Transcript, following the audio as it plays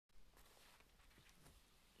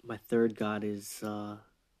My third God is the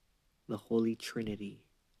Holy Trinity.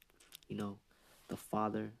 You know, the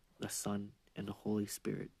Father, the Son, and the Holy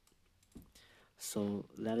Spirit. So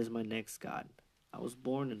that is my next God. I was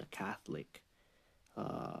born in a Catholic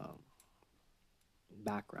uh,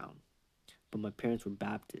 background, but my parents were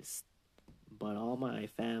Baptist. But all my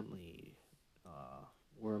family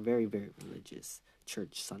were very, very religious.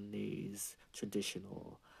 Church Sundays,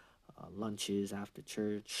 traditional lunches after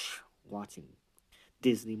church, watching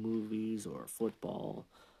Disney movies or football.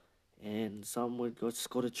 And some would just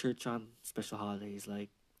go to church on special holidays like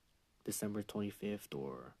December 25th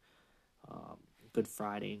or um, Good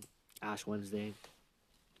Friday, Ash Wednesday.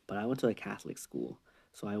 But I went to a Catholic school,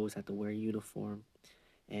 so I always had to wear a uniform.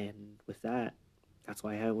 And with that, that's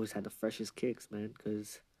why I always had the freshest kicks, man,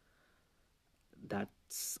 because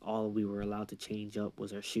that's all we were allowed to change up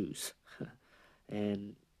was our shoes.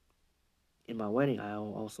 And in my wedding, I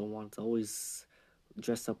also wanted to always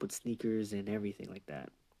dress up with sneakers and everything like that.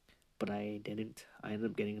 But I didn't. I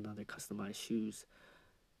ended up getting another customized shoes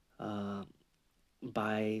uh,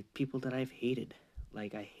 by people that I've hated.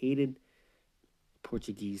 Like I hated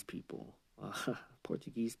Portuguese people.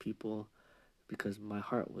 Portuguese people because my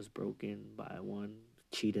heart was broken by one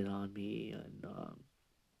cheated on me and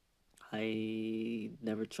I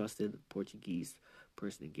never trusted a Portuguese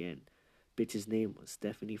person again. Bitch's name was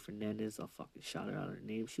Stephanie Fernandez. I'll fucking shout her out her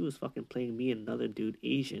name. She was fucking playing me and another dude,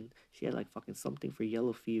 Asian. She had like fucking something for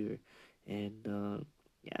yellow fever. And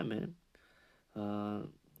yeah, man. Uh,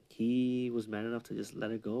 he was man enough to just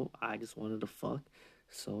let her go. I just wanted to fuck.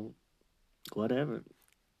 So whatever.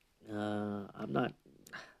 I'm not,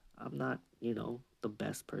 the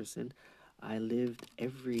best person. I lived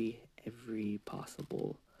every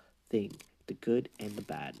possible thing, the good and the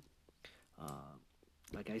bad. Uh,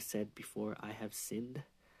 like I said before, I have sinned.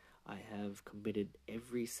 I have committed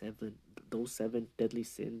every seven those seven deadly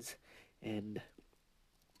sins, and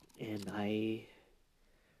I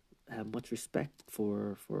have much respect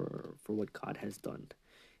for what God has done,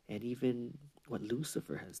 and even what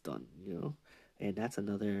Lucifer has done. And that's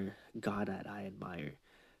another God that I admire.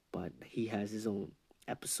 But he has his own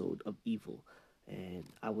episode of evil, and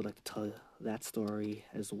I would like to tell that story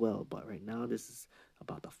as well. But right now, this is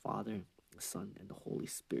about the Father, the Son, and the Holy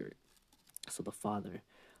Spirit. So the Father,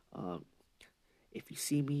 um, if you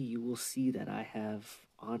see me, you will see that I have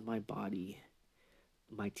on my body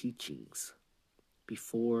my teachings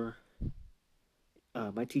before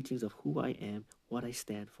my teachings of who I am, what I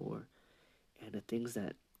stand for, and the things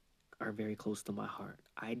that are very close to my heart.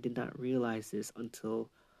 I did not realize this until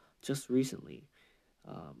just recently.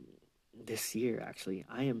 Um, this year, actually,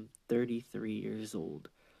 I am 33 years old.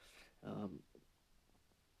 Um,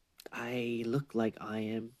 I look like I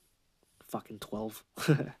am fucking 12.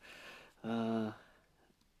 uh,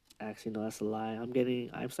 Actually, no, that's a lie.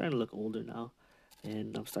 I'm starting to look older now,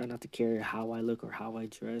 and I'm starting not to care how I look or how I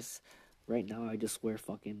dress. Right now, I just wear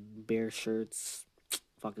fucking bare shirts,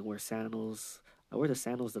 fucking wear sandals. I wear the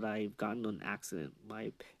sandals that I've gotten on accident.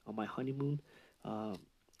 On my honeymoon, uh,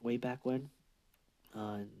 way back and,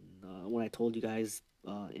 when I told you guys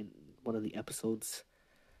in one of the episodes.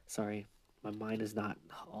 Sorry, my mind is not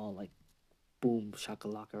all like boom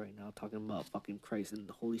shakalaka right now, talking about fucking Christ and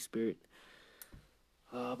the Holy Spirit.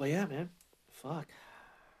 But yeah, man, fuck.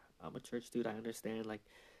 I'm a church dude. I understand like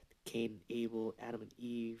Cain, Abel, Adam and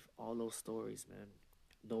Eve, all those stories, man.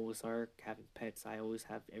 Noah's Ark, having pets. I always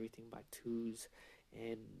have everything by twos,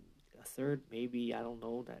 and a third maybe I don't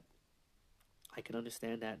know that I can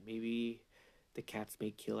understand that maybe the cats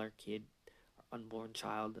may kill our kid, our unborn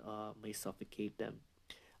child, may suffocate them.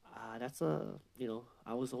 That's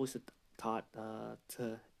I was always taught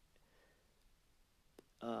to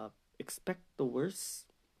uh, expect the worst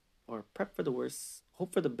or prep for the worst,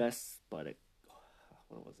 hope for the best, but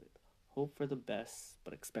what was it? Hope for the best,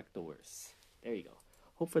 but expect the worst. There you go.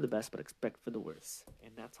 Hope for the best, but expect for the worst,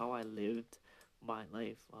 and that's how I lived my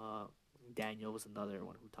life. Daniel was another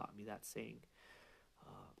one who taught me that saying.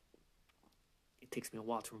 Uh, it takes me a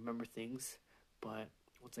while to remember things, but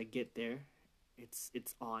once I get there, it's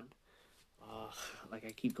on. Uh, like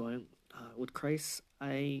I keep going with Christ.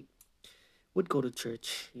 I would go to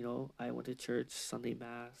church. I went to church, Sunday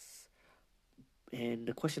mass, and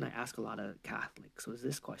the question I ask a lot of Catholics was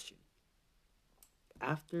this question: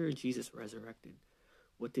 After Jesus resurrected,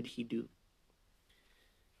 what did he do?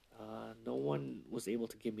 No one was able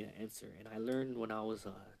to give me an answer, and I learned when I was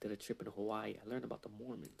did a trip in Hawaii. I learned about the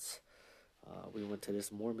Mormons. We went to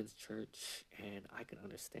this Mormons church, and I can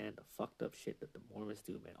understand the fucked up shit that the Mormons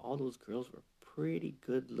do, man. All those girls were pretty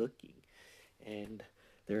good looking, and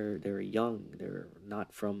they're young. They're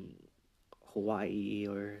not from Hawaii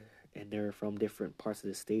or and they're from different parts of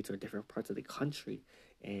the states or different parts of the country,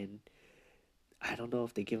 and I don't know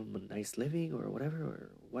if they give them a nice living or whatever or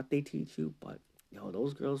what they teach you, but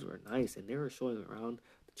those girls were nice and they were showing around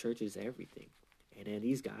the churches everything. And then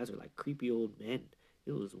these guys are like creepy old men.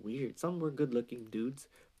 It was weird. Some were good looking dudes,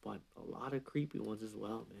 but a lot of creepy ones as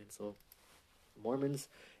well, man. So Mormons,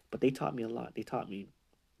 but they taught me a lot. They taught me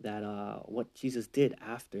that what Jesus did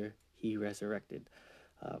after he resurrected.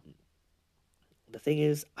 Um, the thing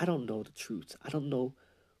is, I don't know the truth. I don't know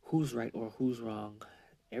who's right or who's wrong.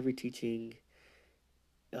 Every teaching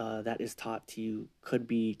that is taught to you could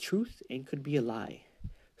be truth and could be a lie.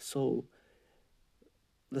 So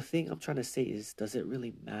the thing I'm trying to say is, does it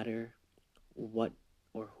really matter what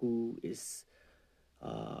or who is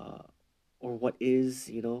uh, or what is?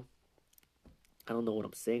 I don't know what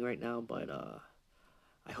I'm saying right now, but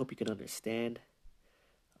I hope you can understand.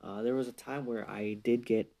 There was a time where I did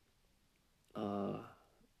get uh,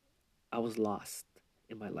 I was lost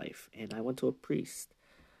in my life, and I went to a priest,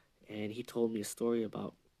 and he told me a story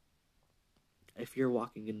about if you're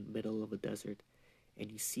walking in the middle of a desert and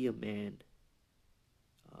you see a man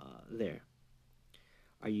there,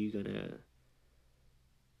 are you gonna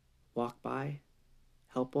walk by,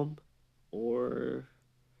 help him, or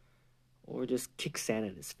just kick sand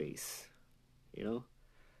in his face? You know?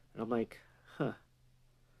 And I'm like, huh,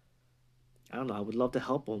 I don't know. I would love to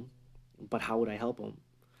help him, but how would I help him?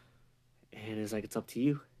 And it's like, it's up to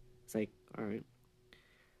you. It's like, all right,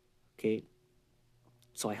 okay.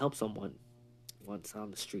 So I helped someone once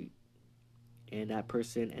on the street, and that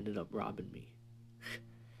person ended up robbing me.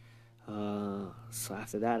 So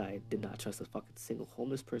after that, I did not trust a fucking single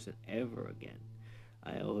homeless person ever again.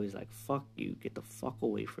 I always like, fuck you, get the fuck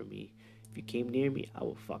away from me. If you came near me, I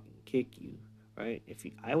will fucking kick you, right?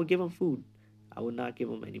 I would give him food. I would not give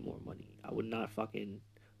him any more money. I would not fucking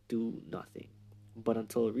do nothing. But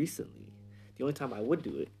until recently, the only time I would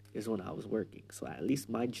do it is when I was working. So at least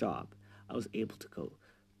my job, I was able to go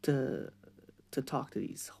to to talk to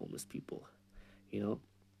these homeless people, you know.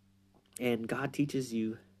 And God teaches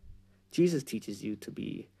you, Jesus teaches you to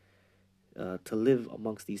live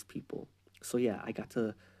amongst these people. So yeah, I got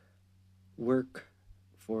to work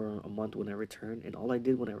for a month when I returned, and all I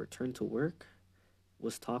did when I returned to work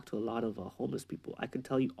was talk to a lot of homeless people. I could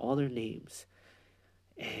tell you all their names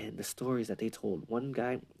and the stories that they told. One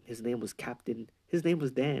guy, his name was Captain. His name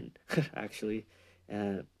was Dan, actually.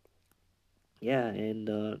 Uh, yeah,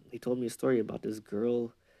 and he told me a story about this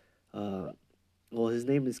girl. Uh, well, his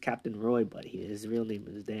name is Captain Roy, but his real name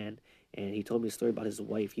is Dan. And he told me a story about his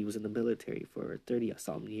wife. He was in the military for 30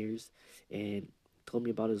 something years, and told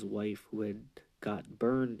me about his wife who had got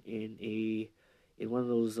burned in one of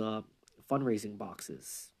those fundraising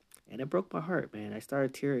boxes. And it broke my heart, man. I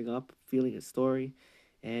started tearing up, feeling his story,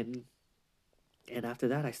 and after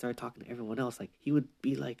that, I started talking to everyone else. Like he would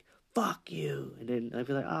be like, "Fuck you," and then I'd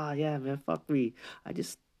be like, "Ah, yeah, man, fuck me." I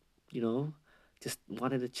just, you know, just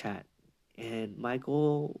wanted to chat, and my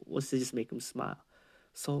goal was to just make him smile.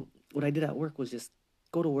 So what I did at work was just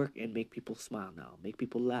go to work and make people smile now, make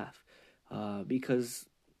people laugh, because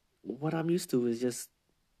what I'm used to is just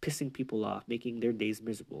pissing people off, making their days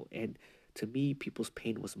miserable, and to me, people's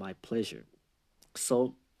pain was my pleasure.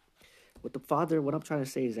 So with the father, what I'm trying to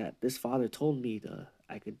say is that this father told me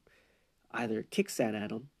I could either kick sand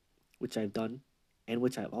at him, which I've done, and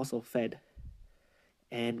which I've also fed,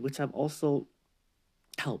 and which I've also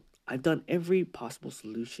helped. I've done every possible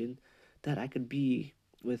solution that I could be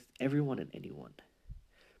with everyone and anyone.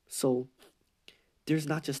 So there's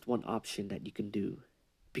not just one option that you can do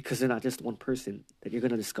because there's not just one person that you're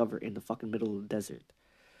going to discover in the fucking middle of the desert.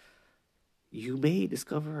 You may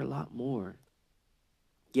discover a lot more.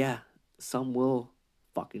 Yeah, some will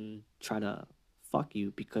fucking try to fuck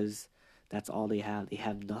you because that's all they have. They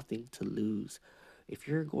have nothing to lose. If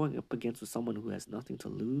you're going up against with someone who has nothing to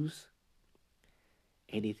lose,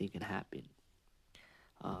 anything can happen.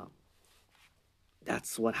 Um,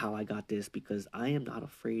 that's how I got this because I am not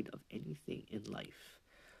afraid of anything in life.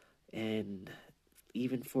 And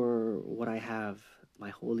even for what I have, my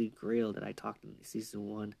holy grail that I talked in season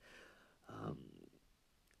one, um,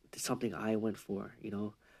 something I went for,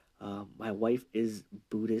 my wife is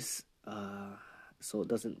Buddhist, so it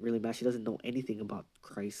doesn't really matter. She doesn't know anything about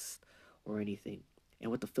Christ or anything.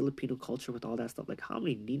 And with the Filipino culture, with all that stuff, like how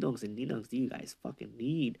many ninongs and ninongs do you guys fucking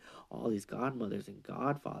need? All these godmothers and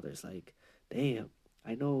godfathers, like, damn.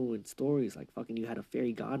 I know in stories, like, fucking you had a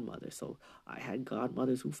fairy godmother. So I had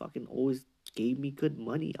godmothers who fucking always gave me good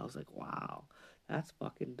money. I was like, wow, that's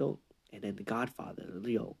fucking dope. And then the Godfather,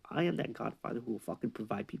 Leo. I am that Godfather who will fucking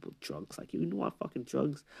provide people drugs. Like, you want fucking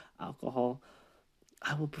drugs, alcohol,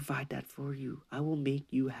 I will provide that for you. I will make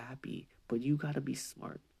you happy. But you gotta be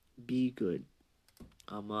smart. Be good.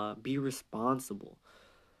 Be responsible.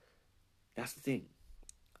 That's the thing.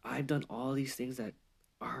 I've done all these things that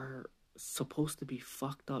are supposed to be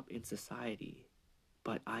fucked up in society,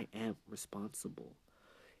 but I am responsible.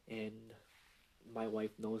 And my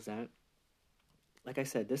wife knows that. Like I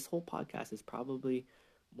said, this whole podcast is probably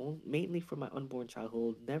mainly for my unborn child who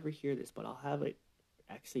will never hear this, but I'll have it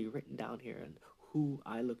actually written down here and who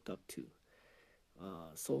I looked up to.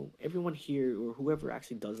 So everyone here or whoever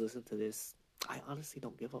actually does listen to this, I honestly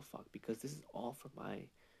don't give a fuck because this is all for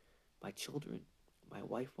my children, my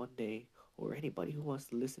wife one day, or anybody who wants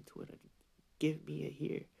to listen to it and give me a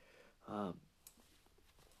hear. Um,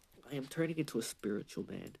 I am turning into a spiritual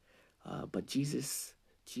man, but Jesus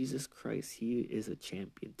Christ, He is a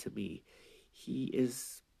champion to me. He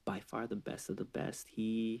is by far the best of the best.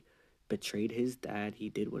 He betrayed his dad. He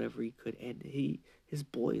did whatever he could, and his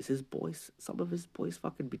boys, some of his boys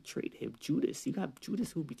fucking betrayed him. Judas, you got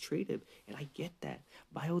Judas who betrayed him, and I get that.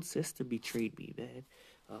 My own sister betrayed me, man.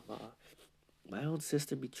 Um, uh, my own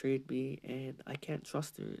sister betrayed me, and I can't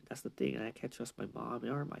trust her. That's the thing, and I can't trust my mom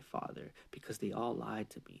or my father because they all lied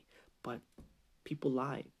to me. But people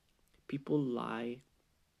lie. People lie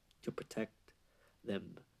to protect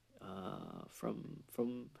them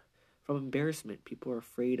from embarrassment. People are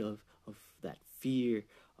afraid of that fear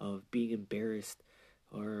of being embarrassed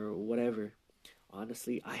or whatever.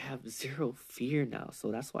 Honestly, I have zero fear now,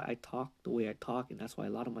 so that's why I talk the way I talk, and that's why a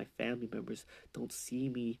lot of my family members don't see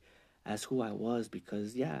me as who I was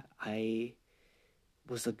because yeah, I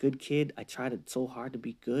was a good kid. I tried it so hard to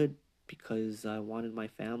be good because I wanted my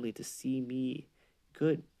family to see me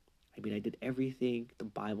good. I mean, I did everything the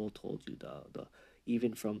Bible told you. The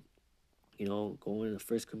even from going to the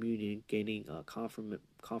first communion, getting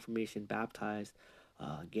confirmation, baptized,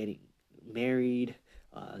 getting married,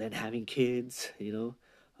 then having kids.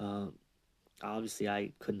 Um, obviously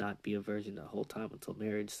I could not be a virgin the whole time until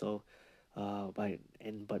marriage. So,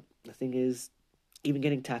 but the thing is, even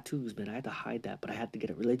getting tattoos, man, I had to hide that, but I had to get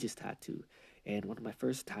a religious tattoo. And one of my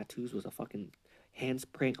first tattoos was a fucking hands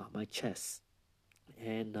praying on my chest.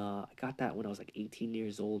 And I got that when I was like 18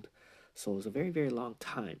 years old. So it was a very, very long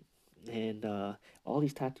time. And all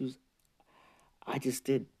these tattoos I just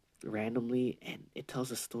did randomly, and it tells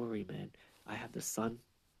a story, man. I have the sun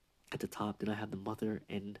at the top, then I have the mother,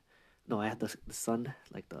 and no, I have the son,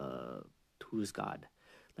 like the who's God.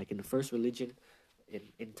 Like in the first religion,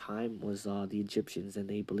 in time was the Egyptians, and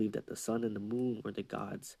they believed that the sun and the moon were the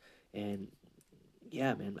gods. And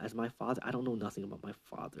yeah, man, as my father, I don't know nothing about my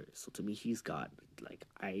father, so to me, he's God. Like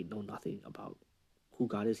I know nothing about who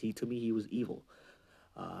God is. To me, he was evil.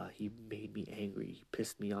 He made me angry. He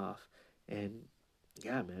pissed me off, and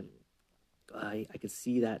yeah, man, I could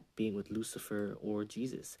see that being with Lucifer or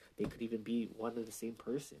Jesus. They could even be one and the same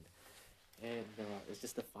person, and it's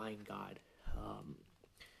just defying God.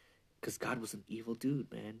 Because God was an evil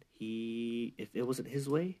dude, man. If it wasn't his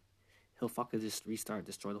way, he'll fucking just restart,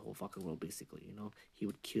 destroy the whole fucking world, basically. He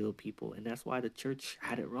would kill people, and that's why the church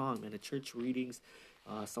had it wrong, man. The church readings,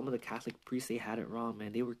 some of the Catholic priests, they had it wrong,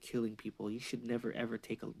 man. They were killing people. You should never ever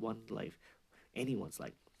take one life, anyone's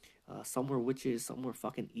life. Some were witches, some were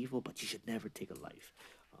fucking evil, but you should never take a life,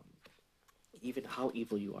 um, even how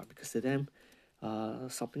evil you are, because to them,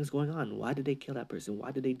 something's going on. Why did they kill that person?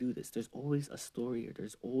 Why did they do this? There's always a story, or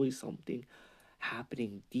there's always something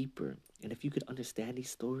happening deeper. And if you could understand these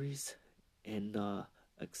stories and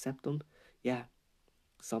accept them, yeah,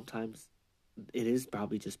 sometimes it is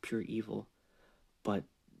probably just pure evil, but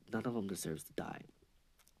none of them deserves to die.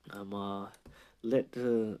 Let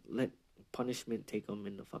punishment take them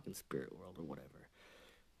in the fucking spirit world or whatever.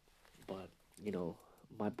 But you know,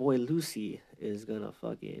 my boy Lucy is gonna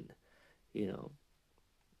fucking you know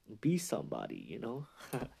be somebody.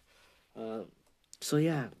 uh, so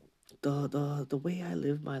yeah, the way I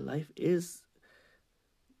live my life is,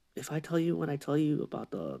 if I tell you when I tell you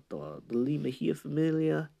about the Lee Mejia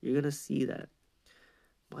Familia, you're gonna see that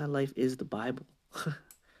my life is the Bible.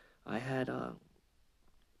 I had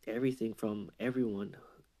everything from everyone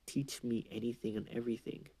teach me anything and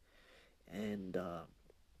everything, and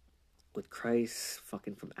with Christ,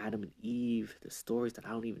 fucking from Adam and Eve, the stories that I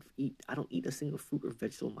don't even eat. I don't eat a single fruit or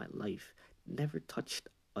vegetable in my life. Never touched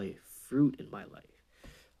a fruit in my life.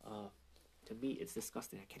 Uh, to me, it's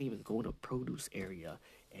disgusting. I can't even go in a produce area,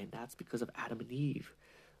 and that's because of Adam and Eve.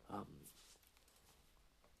 Um,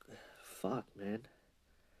 fuck, man.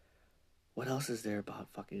 What else is there about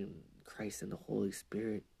fucking Christ and the Holy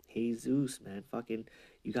Spirit? Jesus, man. Fucking,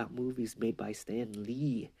 you got movies made by Stan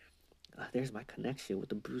Lee. There's my connection with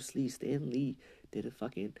the Bruce Lee. Stan Lee did a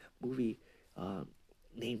fucking movie.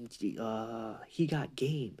 named He Got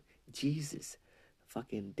Game, Jesus,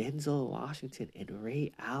 fucking Denzel Washington, and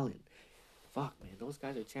Ray Allen. Fuck, man, those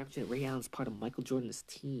guys are championship. Ray Allen's part of Michael Jordan's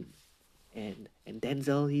team, and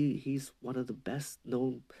Denzel, he's one of the best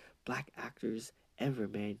known black actors ever,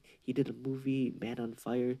 man. He did a movie, Man on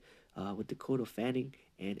Fire, with Dakota Fanning,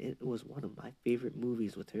 and it was one of my favorite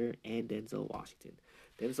movies with her and Denzel Washington.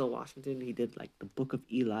 Denzel Washington, he did like the Book of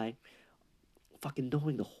Eli, fucking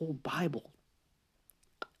knowing the whole Bible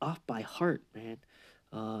off by heart, man.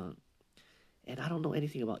 Uh, and I don't know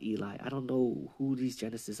anything about Eli. I don't know who these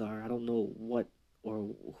Genesis are. I don't know what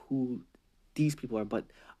or who these people are, but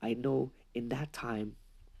I know in that time,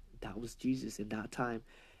 that was Jesus. In that time,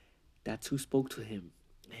 that's who spoke to him.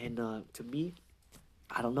 And to me,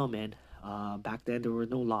 I don't know, man. Back then, there were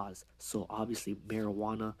no laws. So obviously,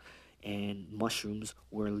 marijuana and mushrooms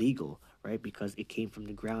were legal, right? Because it came from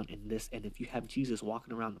the ground. And if you have Jesus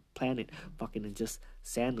walking around the planet, fucking in just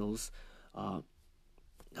sandals, uh,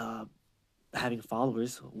 uh, having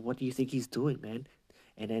followers, what do you think he's doing, man?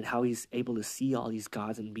 And then how he's able to see all these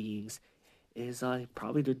gods and beings is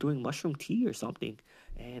probably they're doing mushroom tea or something.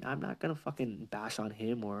 And I'm not gonna fucking bash on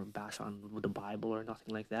him or bash on the Bible or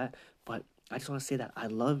nothing like that. But I just want to say that I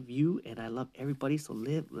love you and I love everybody. So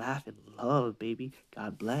live, laugh, and love, baby.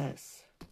 God bless.